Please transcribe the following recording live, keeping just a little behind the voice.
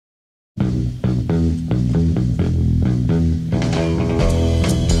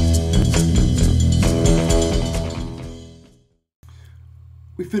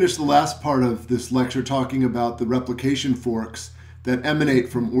finished the last part of this lecture talking about the replication forks that emanate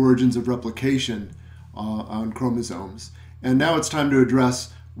from origins of replication on chromosomes. And now it's time to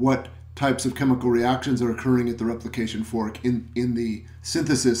address what types of chemical reactions are occurring at the replication fork in the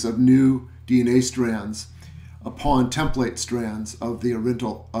synthesis of new DNA strands upon template strands of the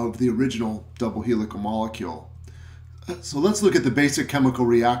original double helical molecule. So let's look at the basic chemical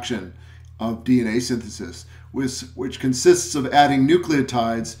reaction of DNA synthesis, which consists of adding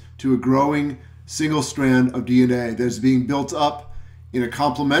nucleotides to a growing single strand of DNA that is being built up in a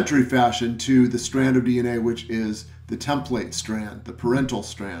complementary fashion to the strand of DNA which is the template strand, the parental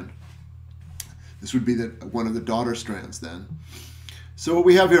strand. This would be one of the daughter strands then. So what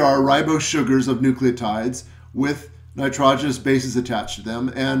we have here are ribose sugars of nucleotides with nitrogenous bases attached to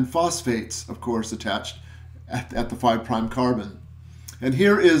them and phosphates, of course, attached at the 5' carbon. And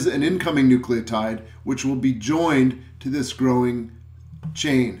here is an incoming nucleotide which will be joined to this growing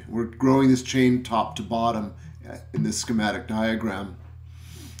chain. We're growing this chain top to bottom in this schematic diagram.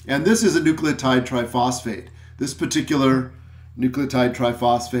 And this is a nucleotide triphosphate. This particular nucleotide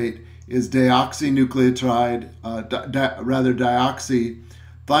triphosphate is deoxynucleotide,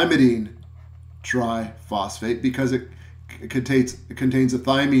 deoxythymidine triphosphate because it contains a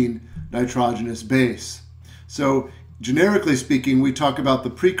thymine nitrogenous base. So generically speaking, we talk about the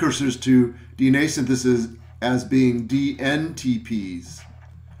precursors to DNA synthesis as being DNTPs,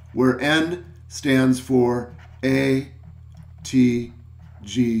 where N stands for A, T,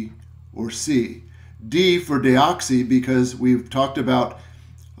 G, or C. D for deoxy because we've talked about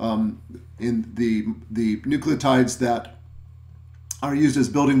in the nucleotides that are used as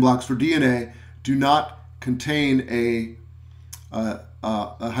building blocks for DNA do not contain a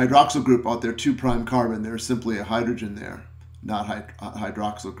hydroxyl group out there, 2' carbon. There's simply a hydrogen there, not a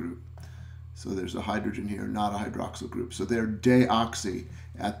hydroxyl group. So there's a hydrogen here, not a hydroxyl group. So they're deoxy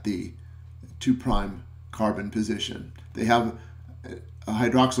at the 2' carbon position. They have a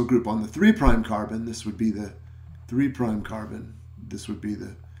hydroxyl group on the 3' carbon. This would be the 3' carbon. This would be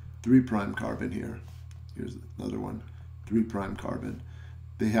the 3' carbon here. Here's another one, 3' carbon.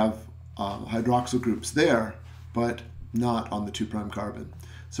 They have hydroxyl groups there, but not on the 2' carbon.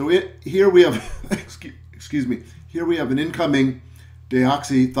 So here we have, excuse me, here we have an incoming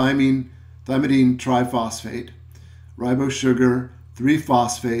deoxythymidine triphosphate, ribose sugar, 3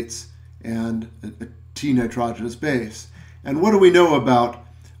 phosphates, and a T nitrogenous base. And what do we know about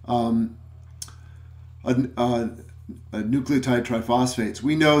nucleotide triphosphates?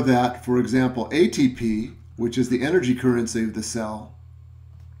 We know that, for example, ATP, which is the energy currency of the cell,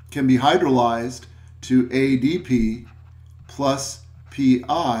 can be hydrolyzed to ADP plus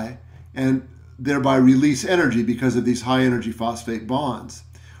PI and thereby release energy because of these high energy phosphate bonds.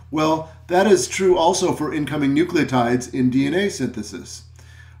 Well, that is true also for incoming nucleotides in DNA synthesis.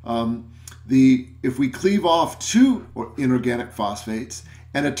 If we cleave off 2 inorganic phosphates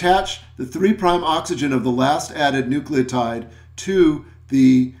and attach the 3' oxygen of the last added nucleotide to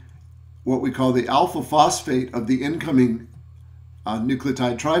what we call the alpha phosphate of the incoming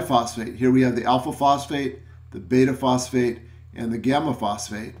nucleotide triphosphate. Here we have the alpha phosphate, the beta phosphate, and the gamma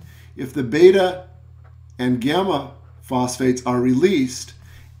phosphate. If the beta and gamma phosphates are released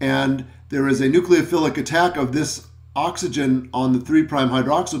and there is a nucleophilic attack of this oxygen on the 3'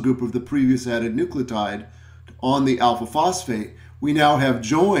 hydroxyl group of the previous added nucleotide on the alpha phosphate, we now have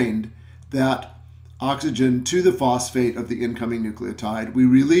joined that oxygen to the phosphate of the incoming nucleotide. We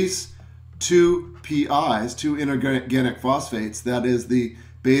release 2 PIs, 2 inorganic phosphates, that is the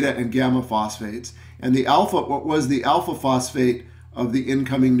beta and gamma phosphates. And the alpha, what was the alpha phosphate of the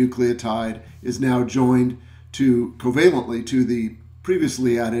incoming nucleotide, is now joined covalently to the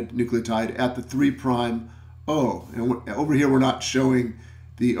previously added nucleotide at the 3' O. And over here we're not showing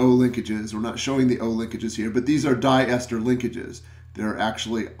the O linkages. We're not showing the O linkages here, but these are diester linkages. They're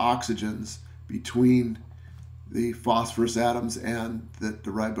actually oxygens between the phosphorus atoms and the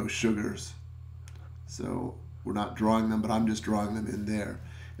ribose sugars. So we're not drawing them, but I'm just drawing them in there.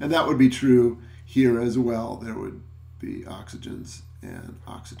 And that would be true here as well. There would be oxygens and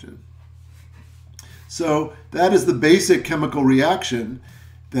oxygen. So that is the basic chemical reaction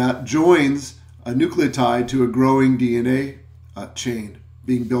that joins a nucleotide to a growing DNA chain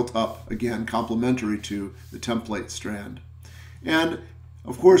being built up, again, complementary to the template strand. And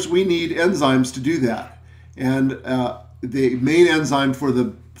of course, we need enzymes to do that. And the main enzyme for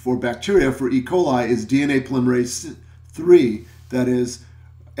bacteria, for E. coli, is DNA polymerase 3, that is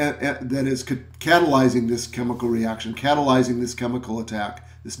catalyzing this chemical reaction, catalyzing this chemical attack,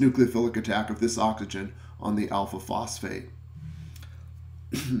 this nucleophilic attack of this oxygen on the alpha phosphate.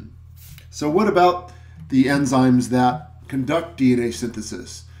 So what about the enzymes that conduct DNA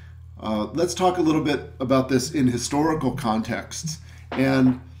synthesis. Let's talk a little bit about this in historical contexts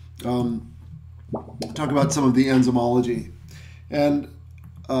and talk about some of the enzymology. And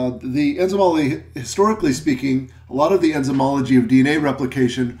the enzymology, historically speaking, a lot of the enzymology of DNA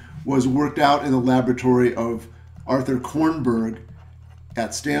replication was worked out in the laboratory of Arthur Kornberg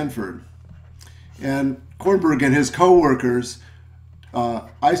at Stanford. And Kornberg and his co-workers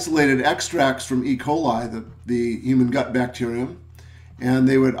isolated extracts from E. coli, the human gut bacterium, and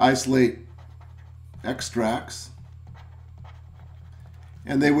they would isolate extracts,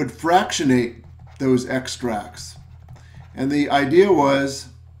 and they would fractionate those extracts. And the idea was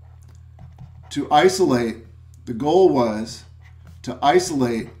to isolate, the goal was to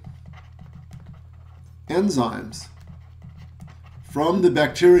isolate enzymes from the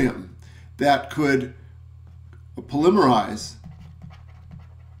bacterium that could polymerize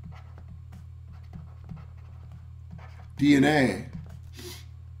DNA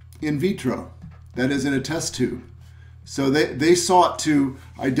in vitro, that is in a test tube. So they sought to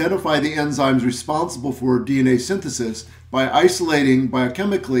identify the enzymes responsible for DNA synthesis by isolating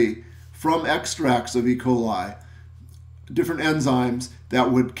biochemically from extracts of E. coli different enzymes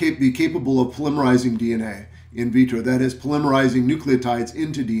that would be capable of polymerizing DNA in vitro, that is, polymerizing nucleotides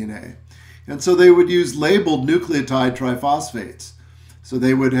into DNA. And so they would use labeled nucleotide triphosphates. So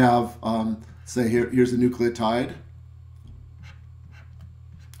they would have, say, here's a nucleotide.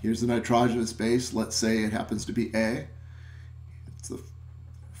 Here's the nitrogenous base. Let's say it happens to be A. It's the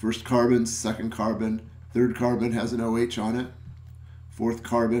first carbon, second carbon, third carbon has an OH on it, fourth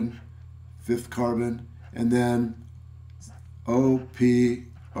carbon, fifth carbon, and then O, P,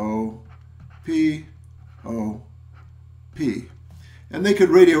 O, P, O, P. And they could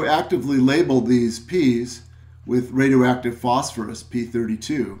radioactively label these P's with radioactive phosphorus,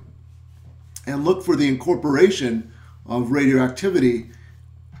 P32, and look for the incorporation of radioactivity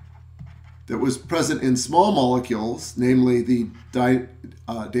that was present in small molecules, namely the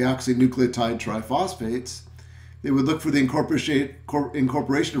deoxynucleotide triphosphates. They would look for the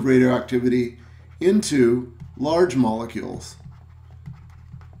incorporation of radioactivity into large molecules.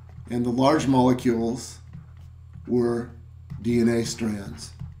 And the large molecules were DNA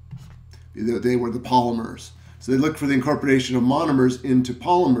strands. They were the polymers. So they looked for the incorporation of monomers into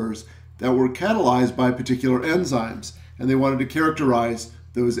polymers that were catalyzed by particular enzymes, and they wanted to characterize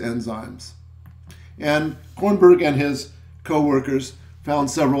those enzymes. And Kornberg and his co-workers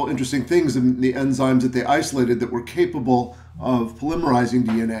found several interesting things in the enzymes that they isolated that were capable of polymerizing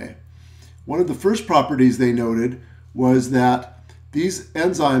DNA. One of the first properties they noted was that these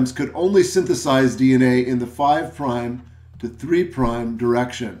enzymes could only synthesize DNA in the 5' to 3'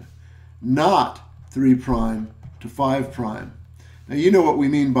 direction, not 3' to 5'. Now you know what we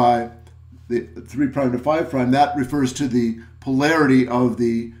mean by the 3' to 5'. That refers to the polarity of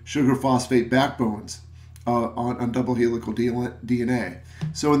the sugar phosphate backbones on double helical DNA.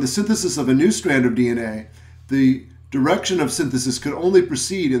 So in the synthesis of a new strand of DNA, the direction of synthesis could only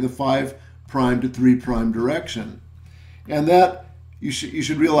proceed in the 5' to 3' direction. And that you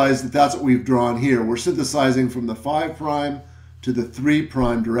should realize that that's what we've drawn here. We're synthesizing from the 5' to the 3'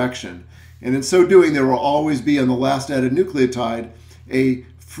 direction. And in so doing, there will always be on the last added nucleotide a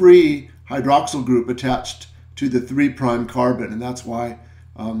free hydroxyl group attached to the 3' carbon, and that's why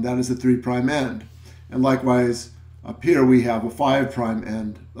that is the 3' end. And likewise, up here we have a 5'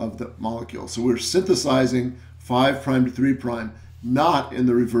 end of the molecule. So we're synthesizing 5' to 3', not in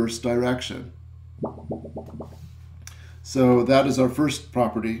the reverse direction. So that is our first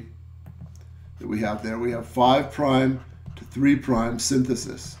property that we have there. We have 5' to 3'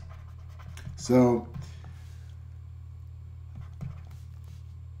 synthesis. So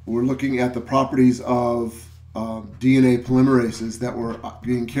we're looking at the properties of DNA polymerases that were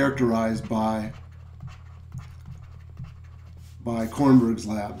being characterized by Kornberg's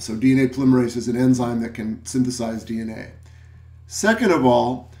lab. So DNA polymerase is an enzyme that can synthesize DNA. Second of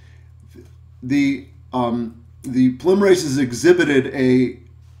all, the polymerases exhibited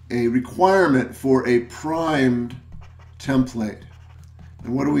a requirement for a primed template.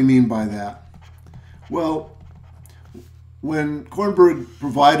 And what do we mean by that? Well, when Kornberg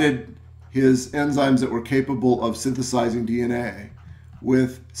provided his enzymes that were capable of synthesizing DNA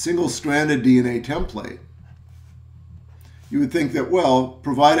with single-stranded DNA template, you would think that, well,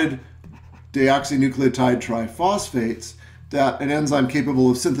 provided deoxynucleotide triphosphates, that an enzyme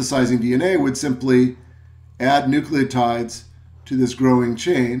capable of synthesizing DNA would simply add nucleotides to this growing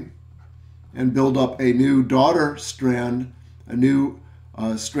chain and build up a new daughter strand, a new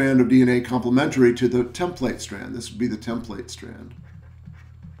strand of DNA complementary to the template strand. This would be the template strand.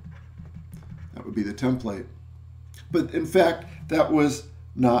 That would be the template. But in fact, that was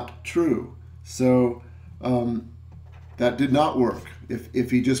not true. So that did not work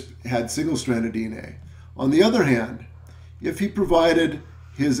if he just had single-stranded DNA. On the other hand, if he provided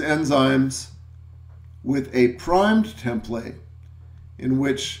his enzymes with a primed template in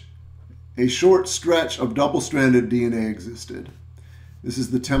which a short stretch of double-stranded DNA existed, this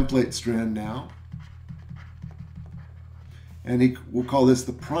is the template strand now, and we'll call this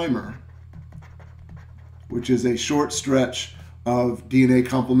the primer, which is a short stretch of DNA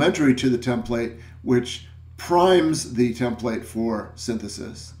complementary to the template, which primes the template for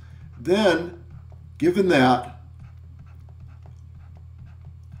synthesis. Then, given that,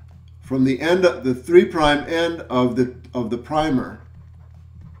 from the end of the 3' end of the primer,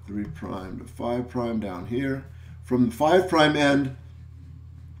 3' to 5' down here, from the 5' end,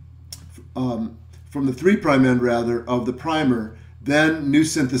 from the 3' end rather of the primer, then new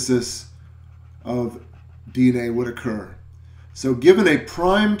synthesis of DNA would occur. So given a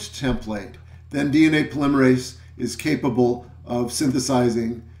primed template, then DNA polymerase is capable of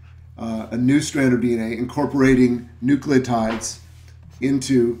synthesizing a new strand of DNA, incorporating nucleotides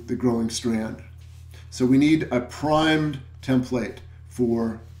into the growing strand. So we need a primed template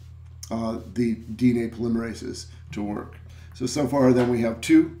for the DNA polymerases to work. So far then we have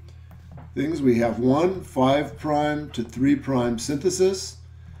two things. We have one, 5' to 3' synthesis,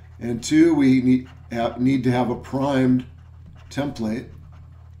 and two, we need to have a primed template.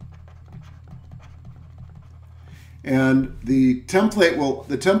 And the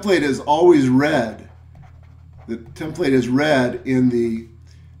template is always read. The template is read in the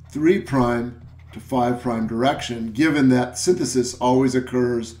 3' to 5' direction, given that synthesis always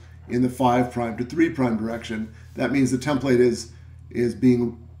occurs in the 5' to 3' direction. That means the template is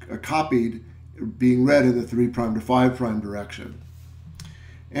being copied, being read in the 3' to 5' direction.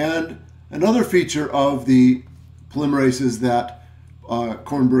 And another feature of the polymerases that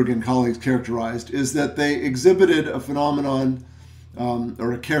Kornberg and colleagues characterized is that they exhibited a phenomenon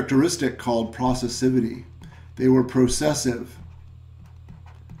or a characteristic called processivity. They were processive.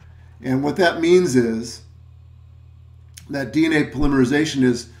 And what that means is that DNA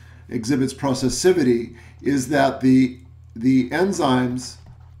polymerization exhibits processivity, is that the enzymes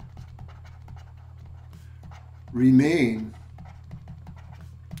remain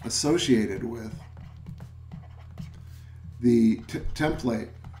associated with the template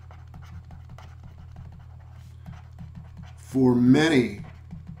for many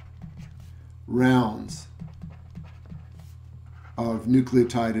rounds of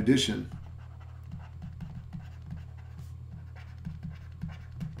nucleotide addition.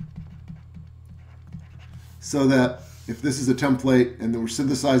 So that if this is a template and we're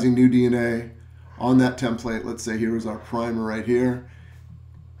synthesizing new DNA on that template, let's say here is our primer right here,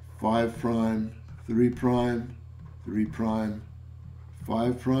 5', 3', 3',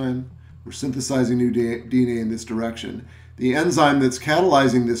 5'. We're synthesizing new DNA in this direction. The enzyme that's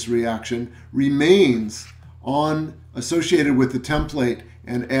catalyzing this reaction remains associated with the template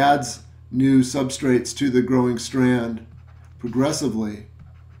and adds new substrates to the growing strand progressively,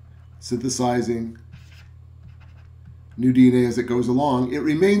 synthesizing new DNA as it goes along. It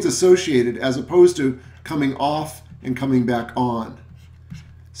remains associated as opposed to coming off and coming back on.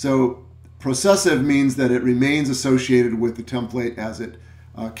 So processive means that it remains associated with the template as it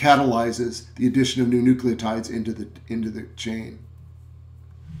catalyzes the addition of new nucleotides into the chain.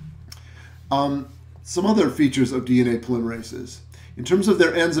 Some other features of DNA polymerases in terms of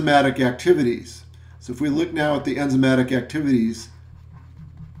their enzymatic activities. So if we look now at the enzymatic activities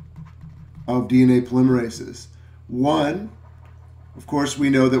of DNA polymerases, one, of course,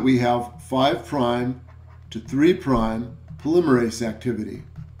 we know that we have 5' to 3' polymerase activity.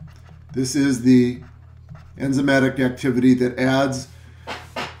 This is the enzymatic activity that adds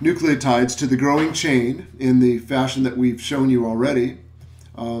nucleotides to the growing chain in the fashion that we've shown you already.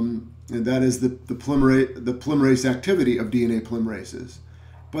 And that is the polymerase activity of DNA polymerases.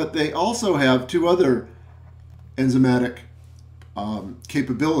 But they also have two other enzymatic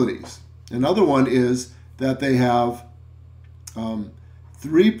capabilities. Another one is that they have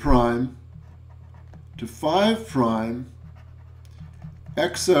 3' to 5'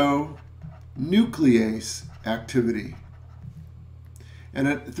 exonuclease activity. And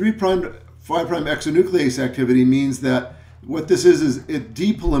at 3' to 5' exonuclease activity means that what this is it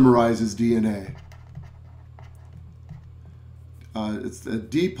depolymerizes DNA. It's a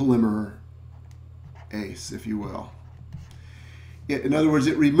depolymerase, if you will. In other words,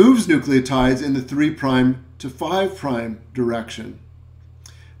 it removes nucleotides in the 3' to 5' direction.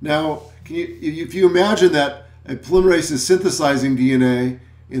 Now, if you imagine that a polymerase is synthesizing DNA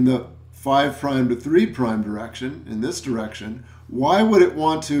in the 5' to 3' direction, in this direction, why would it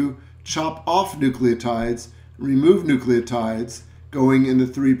want to chop off nucleotides, remove nucleotides going in the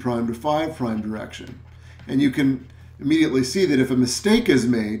 3' to 5' direction? And you can immediately see that if a mistake is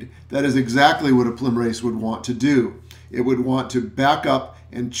made, that is exactly what a polymerase would want to do. It would want to back up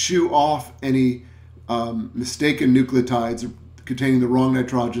and chew off any mistaken nucleotides containing the wrong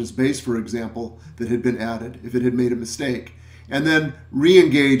nitrogenous base, for example, that had been added if it had made a mistake, and then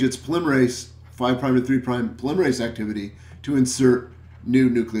re-engage its polymerase, 5' to 3' polymerase activity to insert new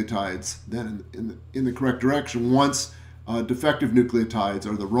nucleotides then in the correct direction once defective nucleotides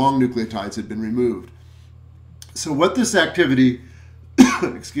or the wrong nucleotides had been removed. So what this activity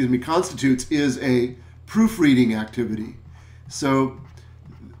excuse me, constitutes is a proofreading activity. So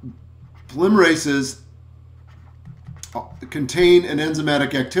polymerases contain an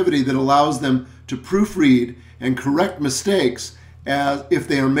enzymatic activity that allows them to proofread and correct mistakes as if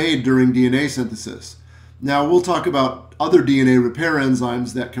they are made during DNA synthesis. Now we'll talk about other DNA repair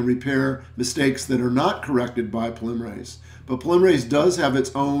enzymes that can repair mistakes that are not corrected by polymerase. But polymerase does have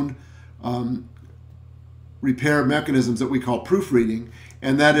its own repair mechanisms that we call proofreading,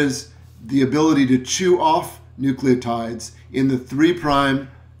 and that is the ability to chew off nucleotides in the 3'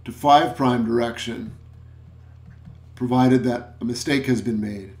 to 5' direction, provided that a mistake has been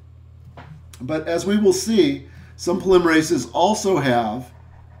made. But as we will see, some polymerases also have,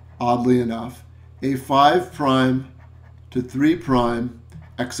 oddly enough, a 5' to 3'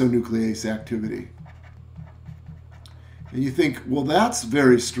 exonuclease activity. And you think, well, that's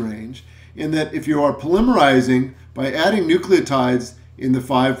very strange, in that if you are polymerizing by adding nucleotides in the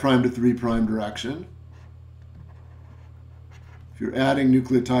 5' to 3' direction, if you're adding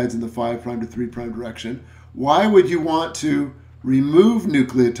nucleotides in the 5' to 3' direction, why would you want to remove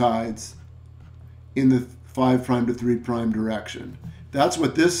nucleotides in the 5' to 3' direction? That's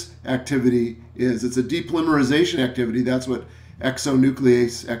what this activity is. It's a depolymerization activity. That's what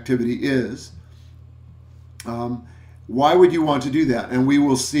exonuclease activity is. Why would you want to do that? And we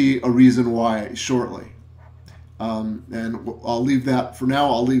will see a reason why shortly. And I'll leave that, for now,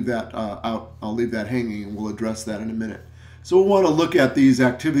 I'll leave that out. I'll leave that hanging, and we'll address that in a minute. So we'll want to look at these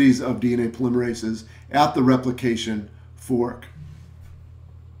activities of DNA polymerases at the replication fork.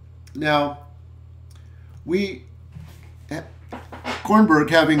 Now, Kornberg,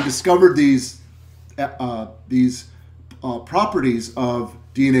 having discovered these properties of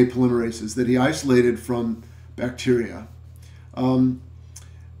DNA polymerases that he isolated from bacteria,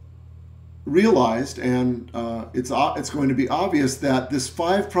 realized, and it's going to be obvious, that this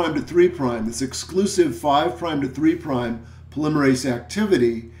 5' to 3', this exclusive 5' to 3' polymerase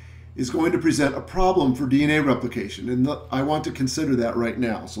activity is going to present a problem for DNA replication. And I want to consider that right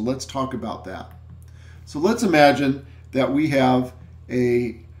now. So let's talk about that. So let's imagine that we have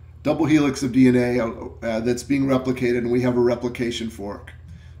a double helix of DNA that's being replicated, and we have a replication fork.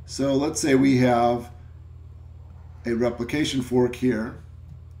 So let's say we have a replication fork here,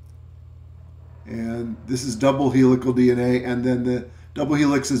 and this is double helical DNA, and then the double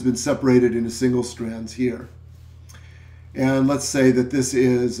helix has been separated into single strands here. And let's say that this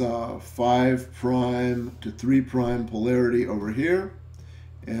is 5' to 3' polarity over here,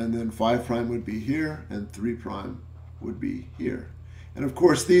 and then 5' would be here, and 3' would be here. And of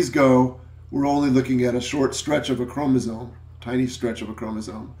course these we're only looking at a short stretch of a chromosome, tiny stretch of a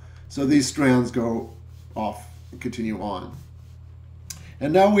chromosome. So these strands go off and continue on.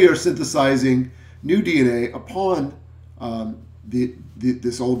 And now we are synthesizing new DNA upon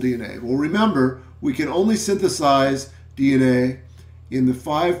this old DNA. Well, remember, we can only synthesize DNA in the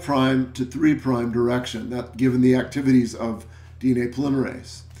 5' to 3' direction, given the activities of DNA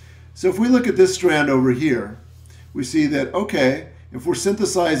polymerase. So if we look at this strand over here, we see that, okay, if we're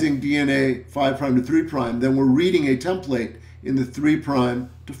synthesizing DNA 5' to 3', then we're reading a template in the 3'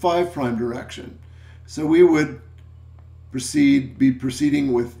 to 5' direction. So we would be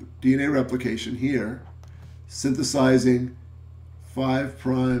proceeding with DNA replication here, synthesizing 5'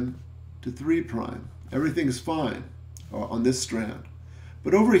 to 3'. Everything's fine on this strand.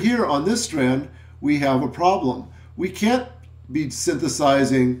 But over here on this strand, we have a problem. We can't be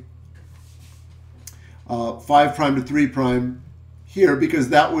synthesizing 5' to 3' here, because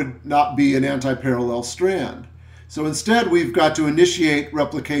that would not be an anti-parallel strand. So instead, we've got to initiate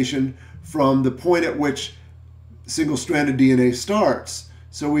replication from the point at which single-stranded DNA starts.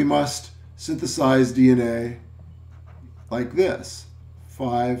 So we must synthesize DNA like this,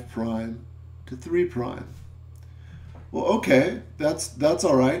 5' to 3'. Well, okay, that's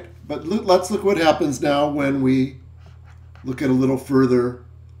all right. But let's look what happens now when we look at a little further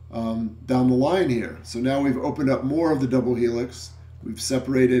down the line here. So now we've opened up more of the double helix. We've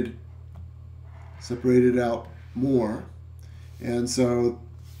separated separated out more. And so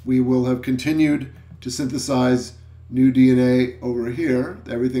we will have continued to synthesize new DNA over here.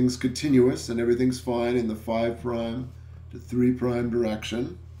 Everything's continuous and everything's fine in the 5' to 3'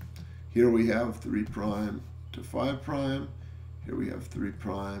 direction. Here we have 3' to 5'. Here we have 3'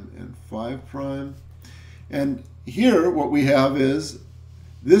 and 5'. And here what we have is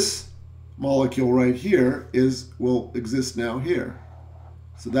this molecule right here will exist now here.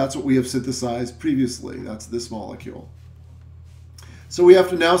 So that's what we have synthesized previously. That's this molecule. So we have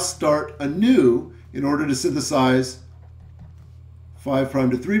to now start anew in order to synthesize 5'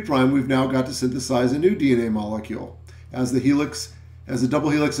 to 3'. We've now got to synthesize a new DNA molecule. As the double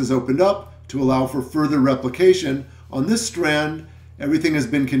helix has opened up to allow for further replication, on this strand everything has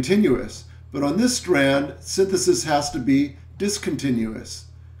been continuous. But on this strand, synthesis has to be discontinuous.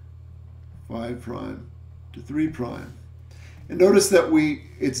 5' to 3'. And notice that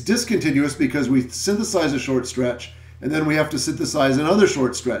it's discontinuous because we synthesize a short stretch and then we have to synthesize another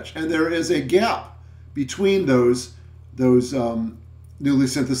short stretch. And there is a gap between those newly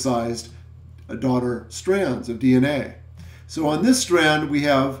synthesized daughter strands of DNA. So on this strand, we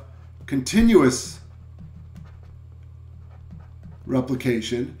have continuous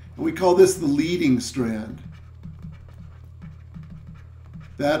replication, and we call this the leading strand.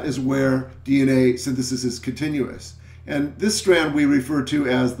 That is where DNA synthesis is continuous. And this strand we refer to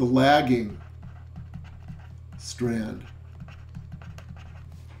as the lagging strand,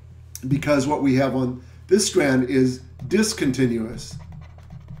 because what we have on this strand is discontinuous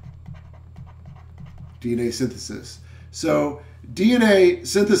DNA synthesis. So DNA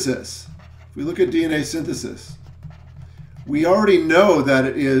synthesis, if we look at DNA synthesis, we already know that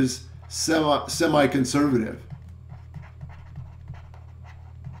it is semi-conservative.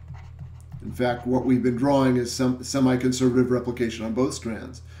 In fact, what we've been drawing is some semi-conservative replication on both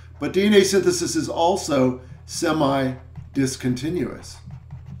strands. But DNA synthesis is also semi-discontinuous.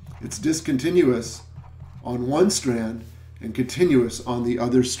 It's discontinuous on one strand and continuous on the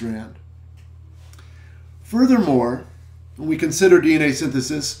other strand. Furthermore, when we consider DNA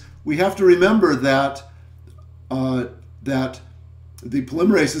synthesis, we have to remember that the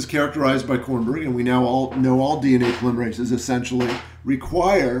polymerase is characterized by Kornberg, and we now all know all DNA polymerases essentially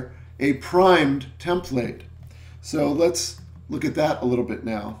require a primed template. So let's look at that a little bit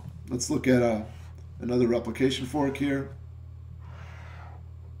now. Let's look at another replication fork here.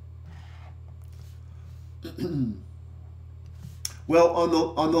 Well,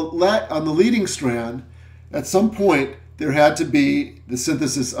 on the leading strand, at some point there had to be the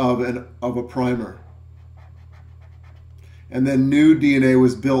synthesis of a primer, and then new DNA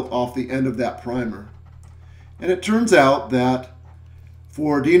was built off the end of that primer. And it turns out that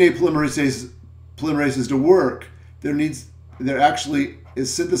for DNA polymerases to work, there actually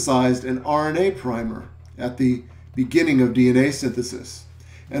is synthesized an RNA primer at the beginning of DNA synthesis.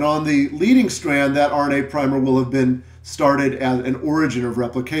 And on the leading strand, that RNA primer will have been started at an origin of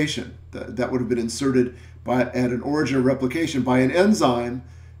replication. That would have been inserted at an origin of replication by an enzyme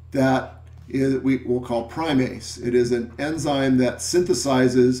that we will call primase. It is an enzyme that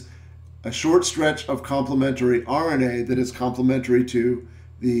synthesizes a short stretch of complementary RNA that is complementary to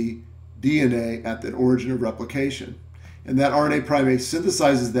the DNA at the origin of replication. And that RNA primase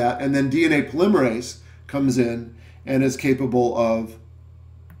synthesizes that, and then DNA polymerase comes in and is capable of,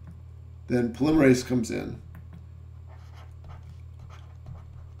 then polymerase comes in.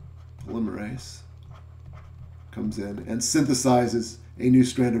 Polymerase comes in and synthesizes a new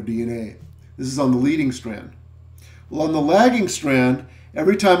strand of DNA. This is on the leading strand. Well, on the lagging strand,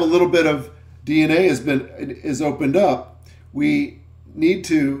 every time a little bit of DNA is opened up, we need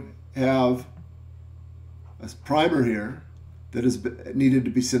to have a primer here that is needed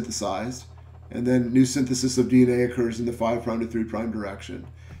to be synthesized, and then new synthesis of DNA occurs in the 5' to 3' direction.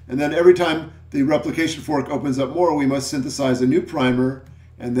 And then every time the replication fork opens up more, we must synthesize a new primer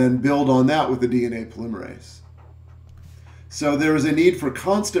and then build on that with the DNA polymerase. So there is a need for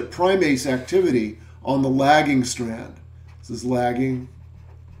constant primase activity on the lagging strand. This is lagging,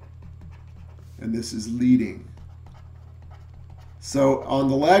 and this is leading. So on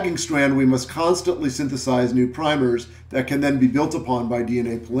the lagging strand, we must constantly synthesize new primers that can then be built upon by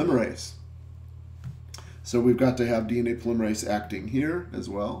DNA polymerase. So we've got to have DNA polymerase acting here as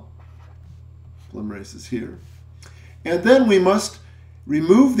well. Polymerase is here. And then we must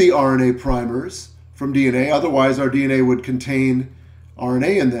remove the RNA primers from DNA, otherwise our DNA would contain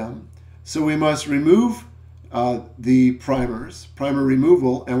RNA in them. So we must remove the primers, primer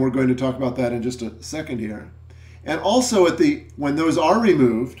removal, and we're going to talk about that in just a second here. And also when those are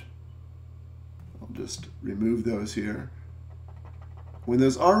removed, I'll just remove those here. When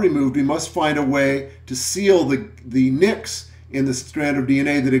those are removed, we must find a way to seal the nicks in the strand of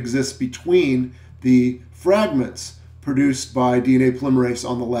DNA that exists between the fragments produced by DNA polymerase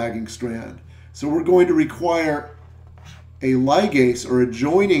on the lagging strand. So we're going to require a ligase or a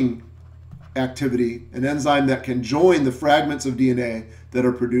joining activity, an enzyme that can join the fragments of DNA that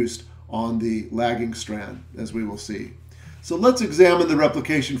are produced on the lagging strand, as we will see. So let's examine the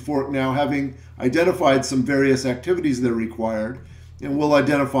replication fork now, having identified some various activities that are required, and we'll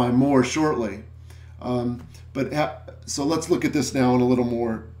identify more shortly. So let's look at this now in a little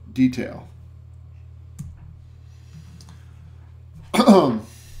more detail.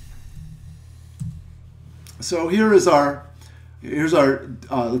 So here's our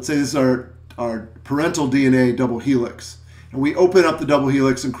let's say this is our parental DNA double helix, and we open up the double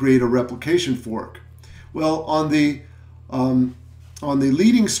helix and create a replication fork. Well, on the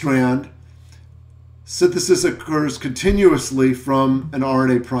leading strand, synthesis occurs continuously from an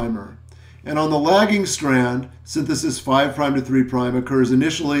RNA primer, and on the lagging strand, synthesis 5' to 3' occurs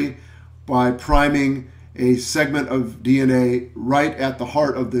initially by priming a segment of DNA right at the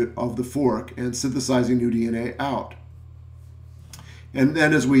heart of the fork and synthesizing new DNA out. And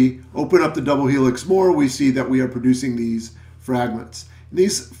then as we open up the double helix more, we see that we are producing these fragments.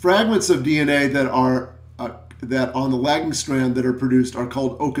 These fragments of DNA that are that on the lagging strand that are produced are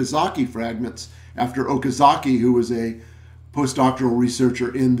called Okazaki fragments, after Okazaki, who was a postdoctoral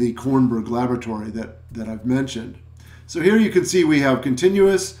researcher in the Kornberg laboratory that I've mentioned. So here you can see we have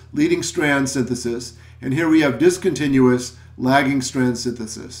continuous leading strand synthesis, and here we have discontinuous lagging strand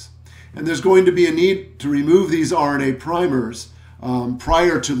synthesis. And there's going to be a need to remove these RNA primers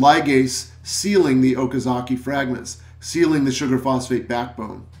prior to ligase sealing the Okazaki fragments, sealing the sugar phosphate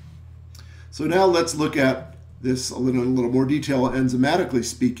backbone. So now let's look at this in a little more detail, enzymatically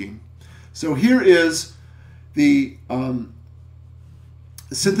speaking. So here is the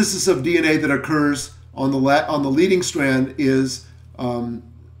synthesis of DNA that occurs on the leading strand.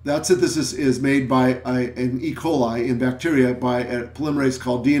 That synthesis is made by an E. coli in bacteria by a polymerase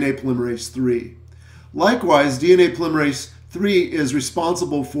called DNA polymerase 3. Likewise, DNA polymerase 3 is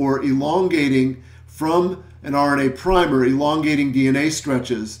responsible for elongating from an RNA primer, elongating DNA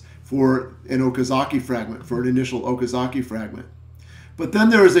stretches for an Okazaki fragment, for an initial Okazaki fragment. But then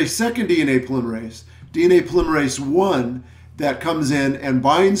there is a second DNA polymerase 1, that comes in and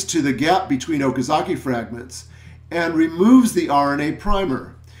binds to the gap between Okazaki fragments and removes the RNA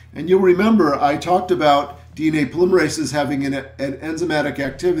primer. And you'll remember I talked about DNA polymerases having an enzymatic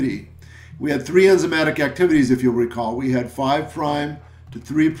activity. We had 3 enzymatic activities, if you'll recall. We had 5' to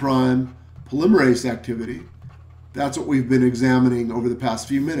 3' polymerase activity. That's what we've been examining over the past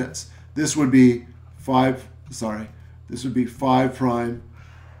few minutes. This would be 5' to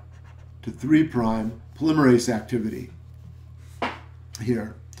 3' polymerase activity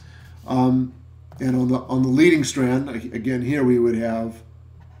here. And on the leading strand, again here we would have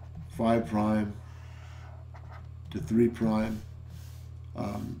 5' to 3'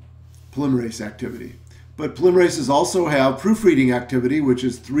 polymerase activity. But polymerases also have proofreading activity, which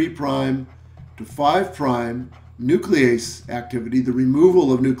is 3' to 5' nuclease activity, the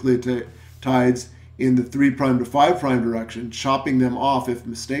removal of nucleotides in the 3' to 5' direction, chopping them off if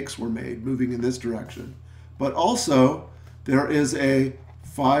mistakes were made, moving in this direction. But also, there is a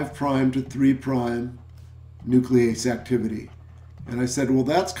 5' to 3' nuclease activity. And I said, well,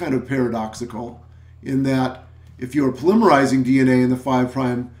 that's kind of paradoxical in that if you're polymerizing DNA in the 5'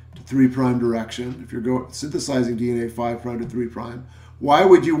 to 3' direction, if you're synthesizing DNA 5' to 3', why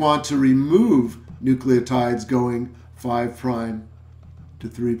would you want to remove nucleotides going 5' to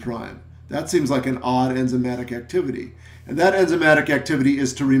 3'? That seems like an odd enzymatic activity. And that enzymatic activity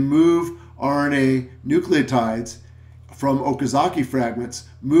is to remove RNA nucleotides from Okazaki fragments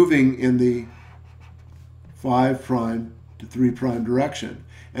moving in the 5' to 3' direction.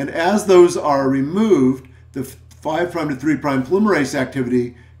 And as those are removed, the 5' to 3' polymerase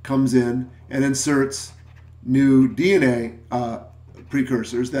activity comes in and inserts new DNA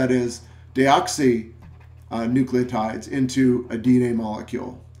precursors, that is, deoxynucleotides into a DNA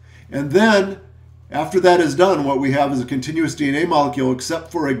molecule. And then, after that is done, what we have is a continuous DNA molecule,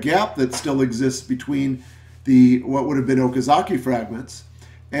 except for a gap that still exists between what would have been Okazaki fragments,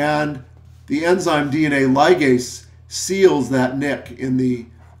 and the enzyme DNA ligase seals that nick in the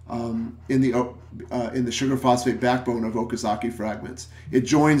sugar phosphate backbone of Okazaki fragments. It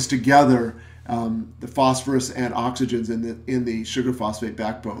joins together the phosphorus and oxygens in the sugar phosphate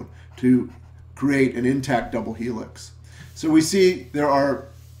backbone to create an intact double helix. So we see there are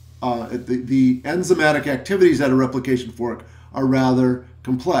the enzymatic activities at a replication fork are rather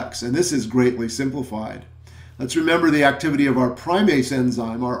complex, and this is greatly simplified. Let's remember the activity of our primase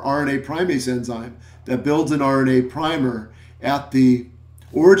enzyme, our RNA primase enzyme, that builds an RNA primer at the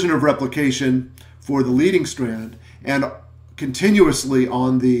origin of replication for the leading strand, and continuously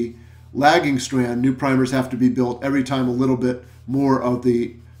on the lagging strand, new primers have to be built every time a little bit more of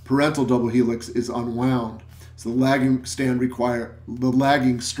the parental double helix is unwound. So the lagging strand requires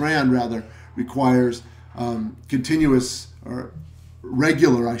continuous, or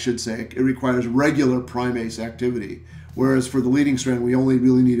regular, I should say. It requires regular primase activity, whereas for the leading strand, we only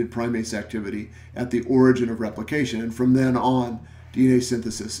really needed primase activity at the origin of replication, and from then on, DNA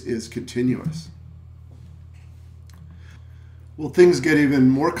synthesis is continuous. Well, things get even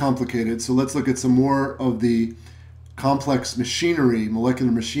more complicated, so let's look at some more of the complex machinery,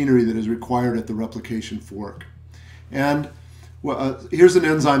 molecular machinery that is required at the replication fork. And here's an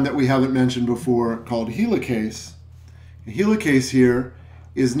enzyme that we haven't mentioned before called helicase. A helicase here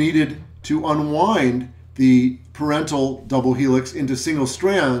is needed to unwind the parental double helix into single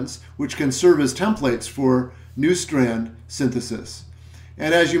strands, which can serve as templates for new strand synthesis.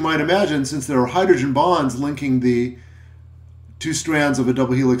 And as you might imagine, since there are hydrogen bonds linking the two strands of a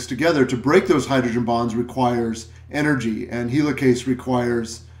double helix together, to break those hydrogen bonds requires energy, and helicase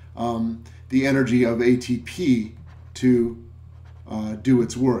requires the energy of ATP to do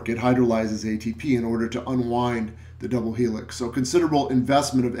its work. It hydrolyzes ATP in order to unwind the double helix. So considerable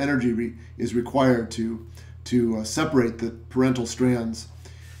investment of energy is required to separate the parental strands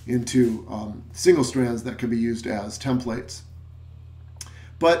into single strands that can be used as templates.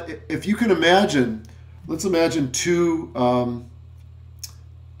 But if you can imagine, let's imagine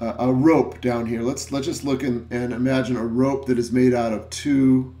a rope down here. Let's just look and imagine a rope that is made out of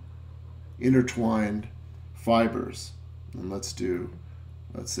two intertwined fibers. And let's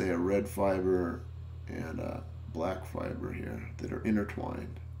say a red fiber and a black fiber here that are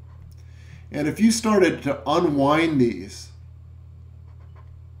intertwined. And if you started to unwind these,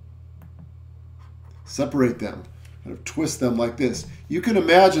 separate them, kind of twist them like this, you can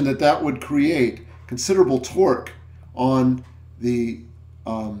imagine that that would create considerable torque on the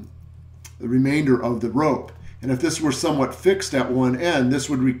remainder of the rope. And if this were somewhat fixed at one end, this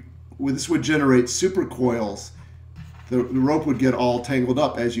would generate supercoils. The rope would get all tangled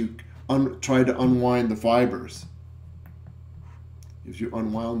up as you tried to unwind the fibers, if you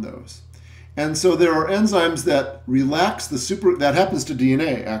unwound those. And so there are enzymes that relax the that happens to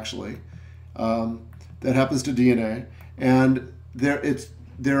DNA actually, that happens to DNA, and there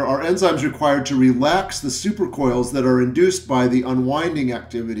are enzymes required to relax the supercoils that are induced by the unwinding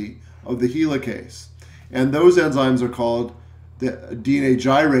activity of the helicase. And those enzymes are called the DNA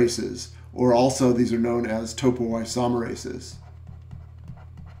gyrases, or also these are known as topoisomerases.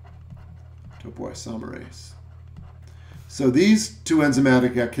 Topoisomerase. So these two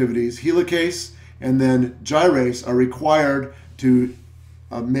enzymatic activities, helicase and then gyrase, are required to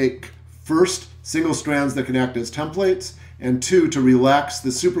make first single strands that can act as templates, and two, to relax the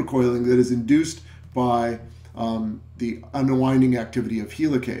supercoiling that is induced by the unwinding activity of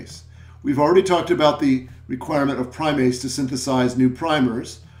helicase. We've already talked about the requirement of primase to synthesize new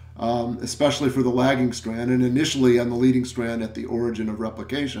primers, especially for the lagging strand, and initially on the leading strand at the origin of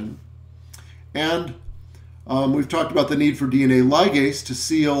replication. And we've talked about the need for DNA ligase to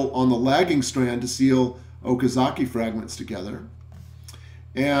seal on the lagging strand, to seal Okazaki fragments together.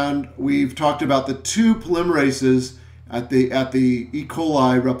 And we've talked about the two polymerases at the E.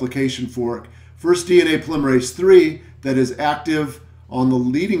 coli replication fork. First, DNA polymerase 3, that is active on the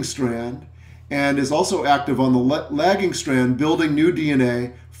leading strand and is also active on the lagging strand, building new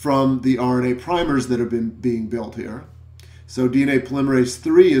DNA from the RNA primers that have been being built here. So DNA polymerase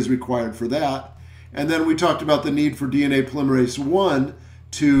 3 is required for that. And then we talked about the need for DNA polymerase 1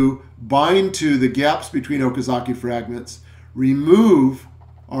 to bind to the gaps between Okazaki fragments, remove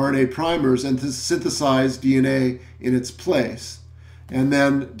RNA primers, and to synthesize DNA in its place. And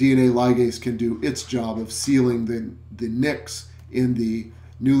then DNA ligase can do its job of sealing the nicks in the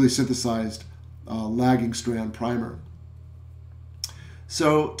newly synthesized lagging strand primer.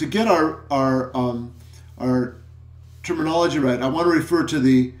 So to get our terminology right, I want to refer to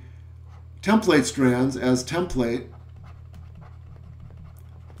the template strands as template.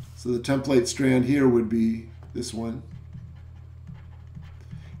 So the template strand here would be this one.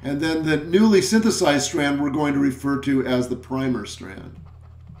 And then the newly synthesized strand we're going to refer to as the primer strand,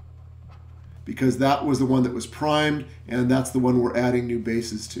 because that was the one that was primed, and that's the one we're adding new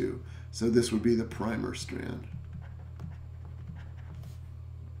bases to. So this would be the primer strand.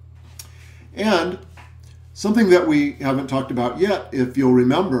 And something that we haven't talked about yet, if you'll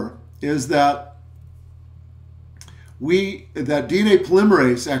remember, is that DNA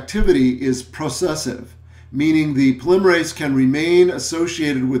polymerase activity is processive, meaning the polymerase can remain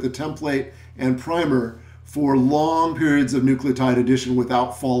associated with the template and primer for long periods of nucleotide addition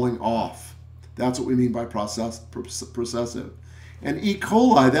without falling off. That's what we mean by processive. And E.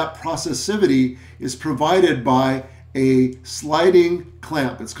 coli, that processivity is provided by a sliding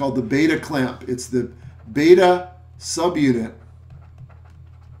clamp. It's called the beta clamp. It's the beta subunit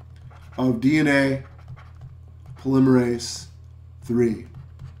of DNA polymerase 3.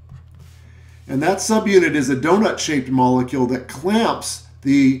 And that subunit is a donut-shaped molecule that clamps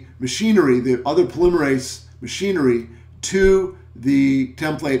the machinery, the other polymerase machinery, to the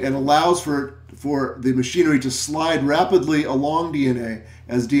template and allows for the machinery to slide rapidly along DNA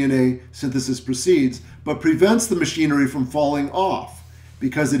as DNA synthesis proceeds, but prevents the machinery from falling off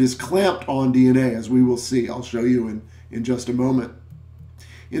because it is clamped on DNA, as we will see. I'll show you in just a moment.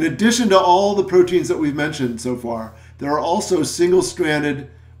 In addition to all the proteins that we've mentioned so far, there are also single-stranded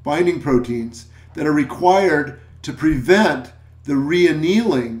binding proteins that are required to prevent the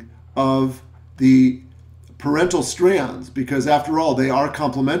reannealing of the parental strands, because after all, they are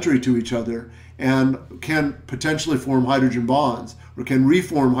complementary to each other and can potentially form hydrogen bonds, or can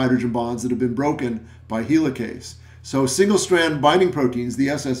reform hydrogen bonds that have been broken by helicase. So single-strand binding proteins, the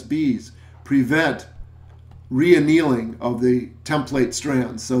SSBs, prevent reannealing of the template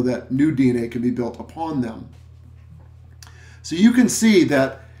strands so that new DNA can be built upon them. So you can see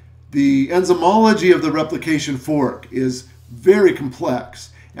that the enzymology of the replication fork is very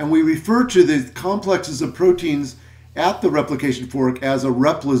complex, and we refer to the complexes of proteins at the replication fork as a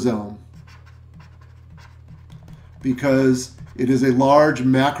replosome because it is a large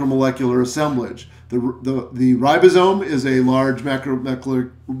macromolecular assemblage. The ribosome is a large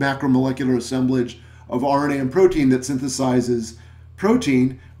macromolecular assemblage of RNA and protein that synthesizes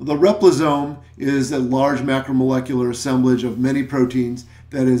protein. The replosome is a large macromolecular assemblage of many proteins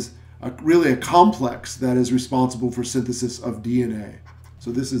that is really a complex that is responsible for synthesis of DNA.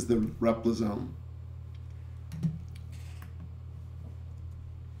 So this is the replosome.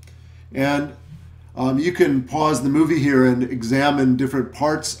 And you can pause the movie here and examine different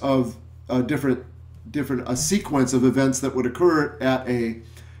parts of a sequence of events that would occur at a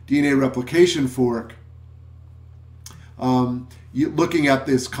DNA replication fork, looking at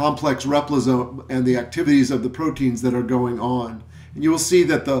this complex replosome and the activities of the proteins that are going on. And you will see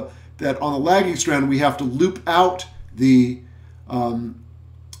that that on the lagging strand we have to loop out the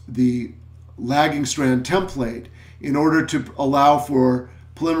lagging strand template in order to allow for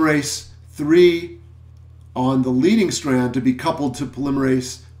polymerase 3 on the leading strand to be coupled to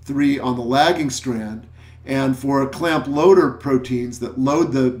polymerase 3 on the lagging strand, and for clamp loader proteins that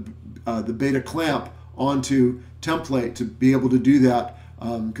load the beta clamp onto template to be able to do that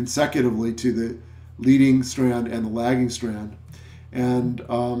consecutively to the leading strand and the lagging strand. And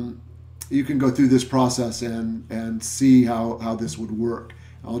you can go through this process and see how this would work.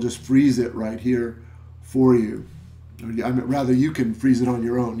 I'll just freeze it right here for you. Rather, you can freeze it on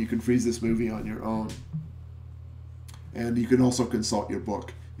your own. You can freeze this movie on your own. And you can also consult your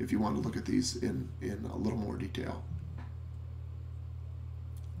book if you want to look at these in a little more detail.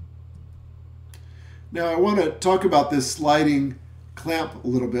 Now I want to talk about this sliding clamp a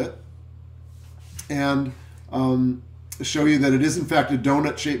little bit and show you that it is in fact a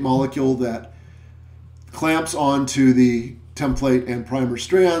donut-shaped molecule that clamps onto the template and primer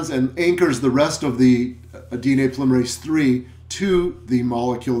strands and anchors the rest of the DNA polymerase 3 to the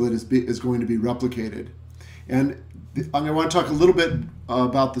molecule that is going to be replicated. And I want to talk a little bit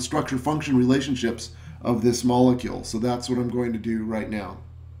about the structure-function relationships of this molecule. So that's what I'm going to do right now.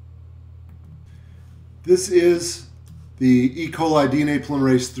 This is the E. coli DNA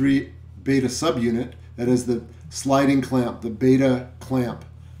polymerase 3 beta subunit. That is the sliding clamp, the beta clamp,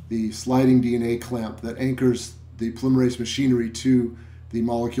 the sliding DNA clamp that anchors the polymerase machinery to the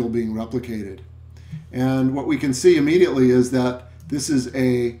molecule being replicated. And what we can see immediately is that this is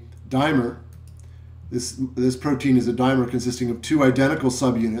a dimer. This protein is a dimer consisting of two identical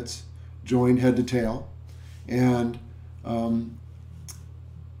subunits joined head to tail. And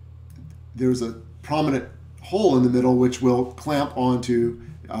there's a prominent hole in the middle which will clamp onto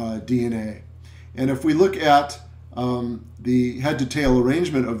DNA. And if we look at the head to tail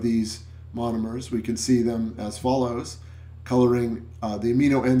arrangement of these monomers, we can see them as follows, coloring the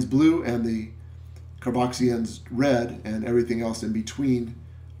amino ends blue and the carboxy ends red, and everything else in between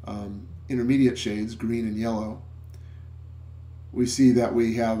intermediate shades, green and yellow. We see that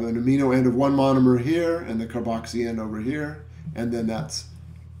we have an amino end of one monomer here and the carboxy end over here, and then that's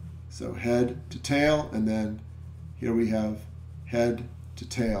so head to tail, and then here we have head to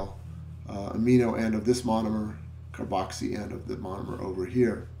tail, amino end of this monomer, carboxy end of the monomer over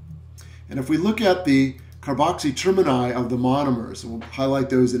here. And if we look at the carboxy termini of the monomers, and we'll highlight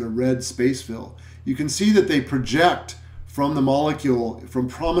those in a red space fill, you can see that they project from the molecule, from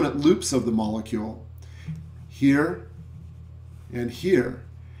prominent loops of the molecule, here and here.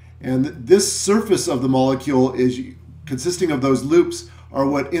 And this surface of the molecule is consisting of those loops are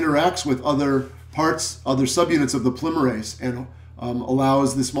what interacts with other parts, other subunits of the polymerase, and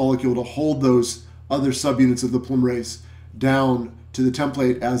allows this molecule to hold those other subunits of the polymerase down to the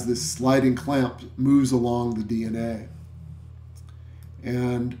template as this sliding clamp moves along the DNA.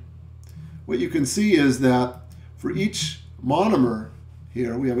 And what you can see is that for each monomer,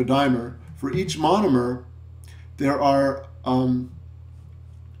 here we have a dimer, for each monomer there are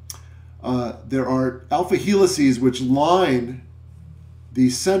alpha helices which line the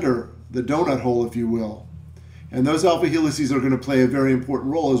center, the donut hole, if you will. And those alpha helices are going to play a very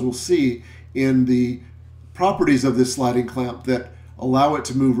important role, as we'll see, in the properties of this sliding clamp that allow it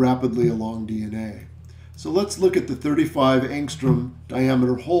to move rapidly along DNA. So let's look at the 35 angstrom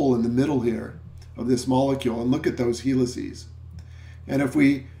diameter hole in the middle here of this molecule and look at those helices. And if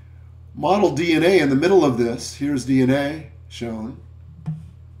we model DNA in the middle of this, here's DNA shown,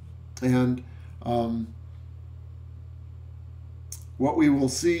 and what we will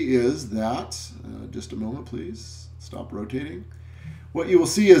see is that, just a moment please, stop rotating. What you will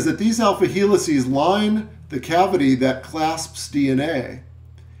see is that these alpha helices line the cavity that clasps DNA,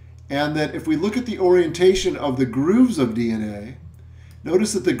 and that if we look at the orientation of the grooves of DNA,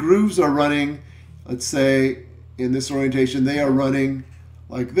 notice that the grooves are running, let's say in this orientation, they are running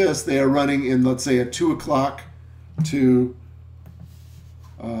like this. They are running in, let's say, a 2 o'clock to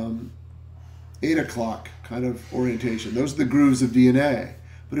 8 o'clock kind of orientation. Those are the grooves of DNA.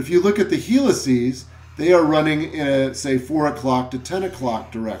 But if you look at the helices, they are running in a, say, 4 o'clock to 10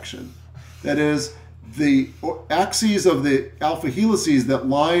 o'clock direction. That is, the axes of the alpha helices that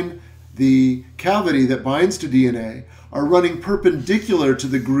line the cavity that binds to DNA are running perpendicular to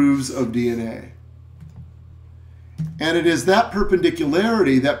the grooves of DNA. And it is that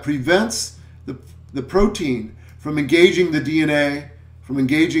perpendicularity that prevents the protein from engaging the DNA, from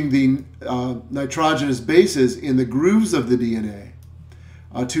engaging the nitrogenous bases in the grooves of the DNA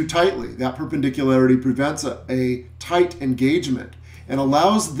too tightly. That perpendicularity prevents a tight engagement and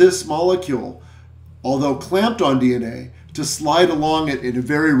allows this molecule, although clamped on DNA, to slide along it in a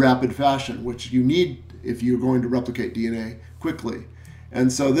very rapid fashion, which you need if you're going to replicate DNA quickly.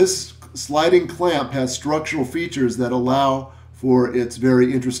 And so this sliding clamp has structural features that allow for its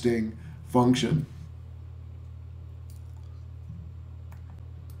very interesting function.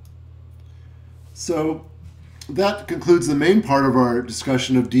 So that concludes the main part of our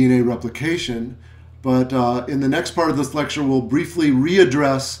discussion of DNA replication, but in the next part of this lecture we'll briefly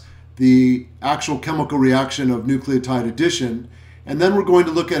readdress the actual chemical reaction of nucleotide addition, and then we're going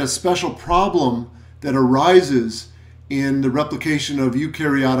to look at a special problem that arises in the replication of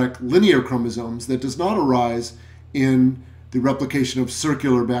eukaryotic linear chromosomes that does not arise in the replication of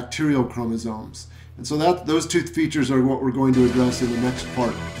circular bacterial chromosomes. And so those two features are what we're going to address in the next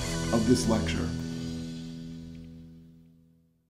part of this lecture.